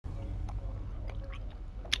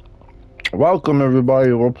Welcome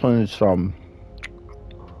everybody, we're playing some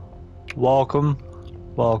Welcome.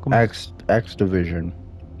 XDeviant.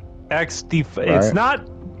 XDefiant. Right? It's not.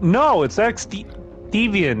 No, it's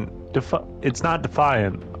XDeviant. It's not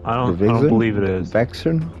Defiant. I don't believe it is.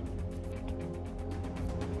 Vexen?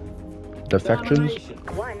 Defections?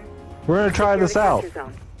 We're gonna try this out.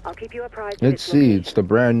 I'll keep you apprised. Let's see, it's the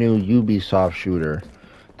brand new Ubisoft shooter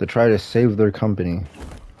to try to save their company.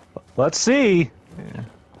 Let's see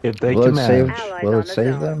if they Will can it save, manage. will it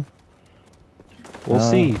save them? We'll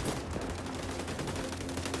see.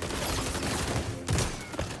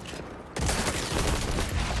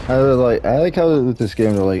 I like how with this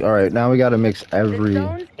game they're like, alright, now we gotta mix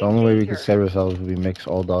the only way we can save ourselves is we mix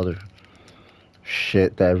all the other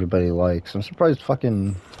shit that everybody likes. I'm surprised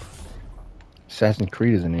fucking Assassin's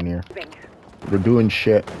Creed isn't in here. We're doing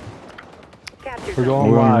shit. We're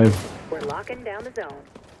going live. We're locking down the zone.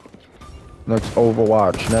 Next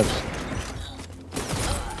Overwatch,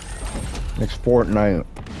 next Fortnite,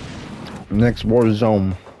 next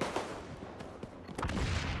Warzone.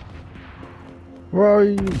 Where are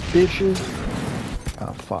you, bitches?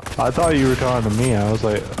 Ah, fuck. I thought you were talking to me. I was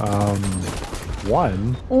like,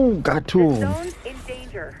 one. Oh, got two of The them. zone's in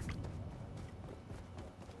danger.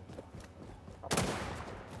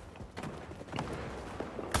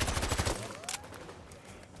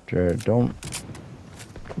 Jared, don't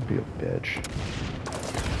be a bitch.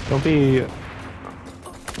 Don't be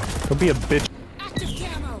a bitch.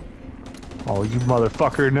 Oh, you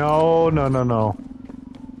motherfucker! No. Nope.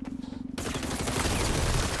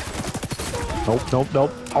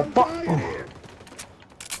 Oh fuck!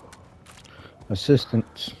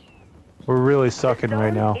 Assistance. We're really sucking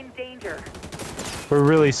right now. In danger. We're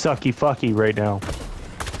really sucky right now.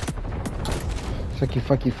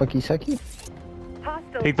 Sucky.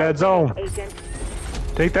 Hostile Take that zone. agent.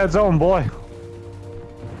 Take that zone, boy.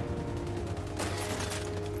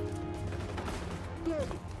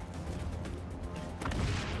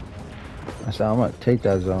 I said I'm gonna take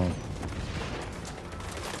that zone.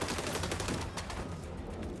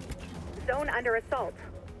 Zone under assault.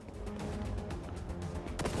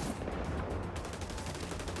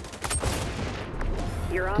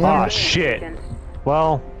 You're on Ah, the shit. agent.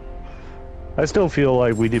 Well, I still feel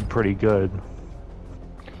like we did pretty good.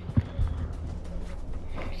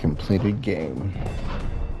 Completed game.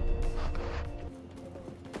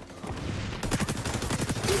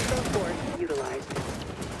 Lethal force utilized.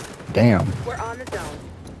 Damn. We're on the zone.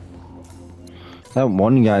 That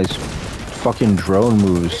one guy's fucking drone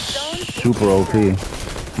move is super OP.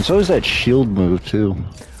 And so is that shield move too.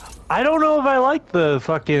 I don't know if I like the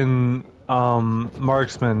fucking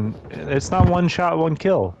marksman. It's not one shot, one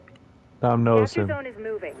kill. I'm Capture noticing. zone is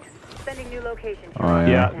moving. Sending new location. Oh,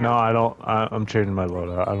 Yeah, no, I don't. I'm changing my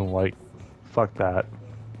loadout. I don't like. Fuck that.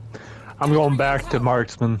 I'm going back to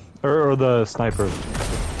marksman or the sniper.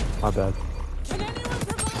 My bad.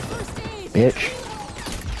 Bitch.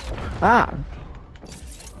 Ah!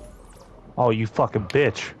 Oh, you fucking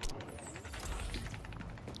bitch.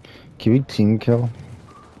 Can we team kill?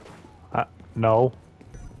 No.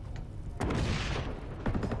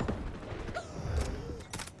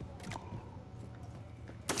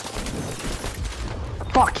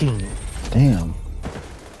 Fucking. Damn.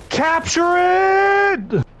 Capture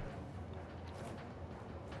it!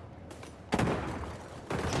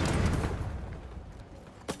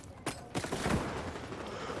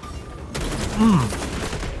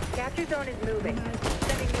 Capture zone is moving.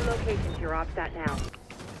 Sending new location to your op sat now.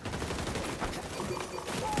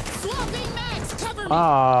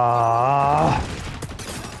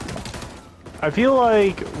 I feel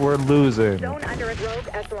like we're losing. Zone under a rogue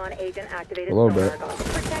echelon agent activated. A little bit.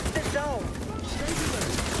 Protect the zone.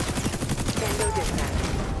 Tango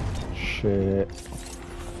dispatch. Shit.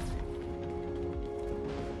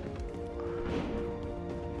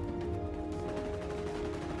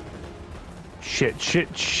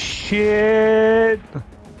 Shit.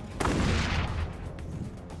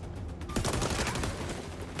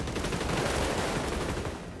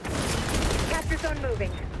 Capture zone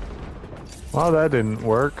moving. Well, that didn't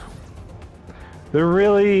work. They're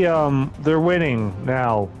really, they're winning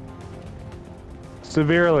now.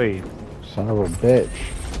 Severely. Son of a bitch.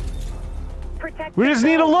 Protect We the just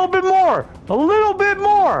need a zone. little bit more! A little bit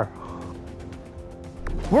more!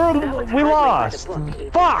 We hardly lost! by the book,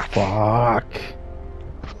 Ethan. Fuck! Fuck.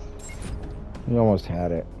 You almost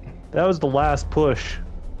had it. That was the last push.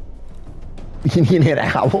 You need an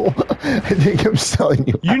owl? I think I'm selling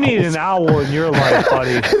you You need owls. an owl in your life,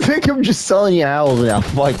 buddy. I think I'm just selling you owls now.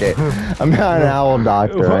 Fuck it. I'm not an owl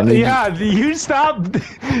doctor. I need Yeah, you stopped.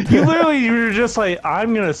 You literally, you were just like,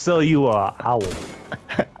 I'm gonna sell you a owl.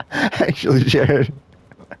 I Actually, Jared,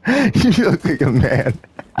 you look like a man.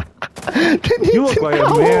 You look like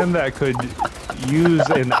a man that could use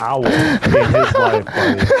an owl in his life,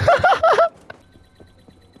 buddy.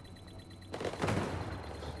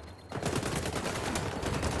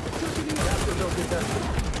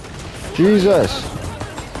 Jesus.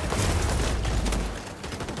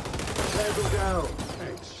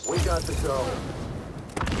 We got the zone.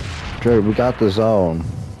 Jared, we got the zone.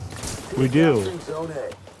 We do. Zone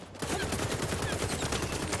A.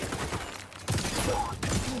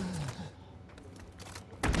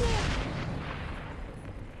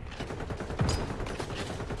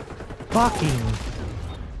 Fucking.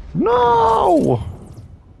 No!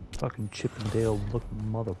 Fucking Chippendale looking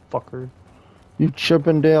motherfucker. You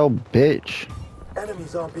Chippendale bitch.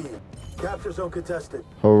 Enemies on B. Capture zone contested.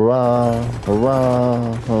 Hurrah,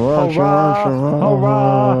 hurrah, hurrah, Hurrah,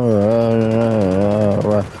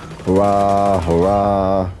 hurrah, hurrah,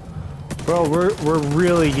 hurrah. Bro, we're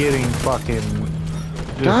really getting fucking.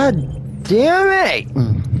 God damn it!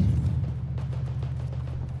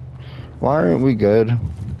 Why aren't we good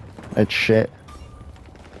at shit?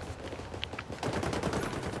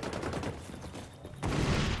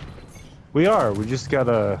 We are. We just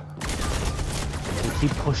gotta. We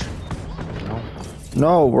keep pushing. You know?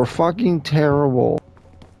 No, we're fucking terrible.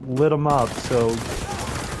 Lit them up, so.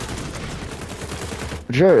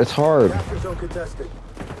 Jared, it's hard. Capture zone contested.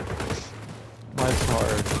 Life's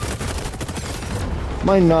hard.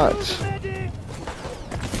 My nuts.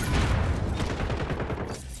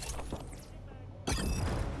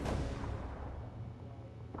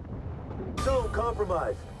 Zone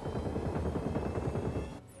compromised.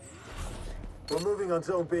 We're moving on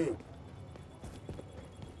zone B.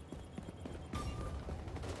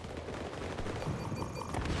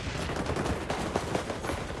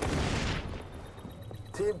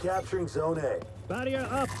 Team capturing zone A. Barrier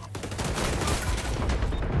up.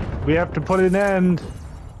 We have to put an end.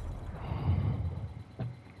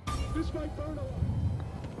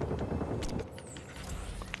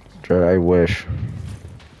 Jared, I wish.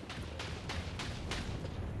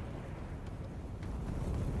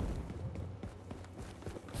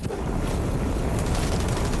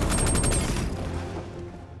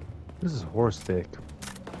 This is horse dick.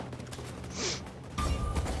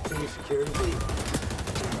 Team securing B.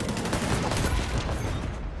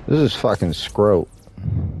 This is fucking scrote.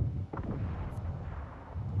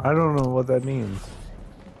 I don't know what that means.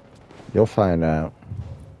 You'll find out.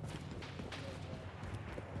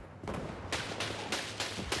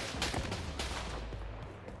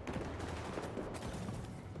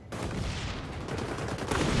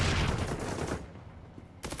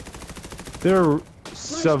 They're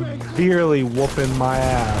severely whooping my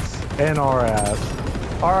ass and our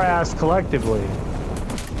ass collectively.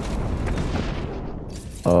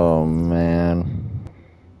 Oh man.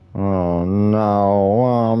 Oh no.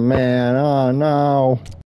 Oh man. Oh no.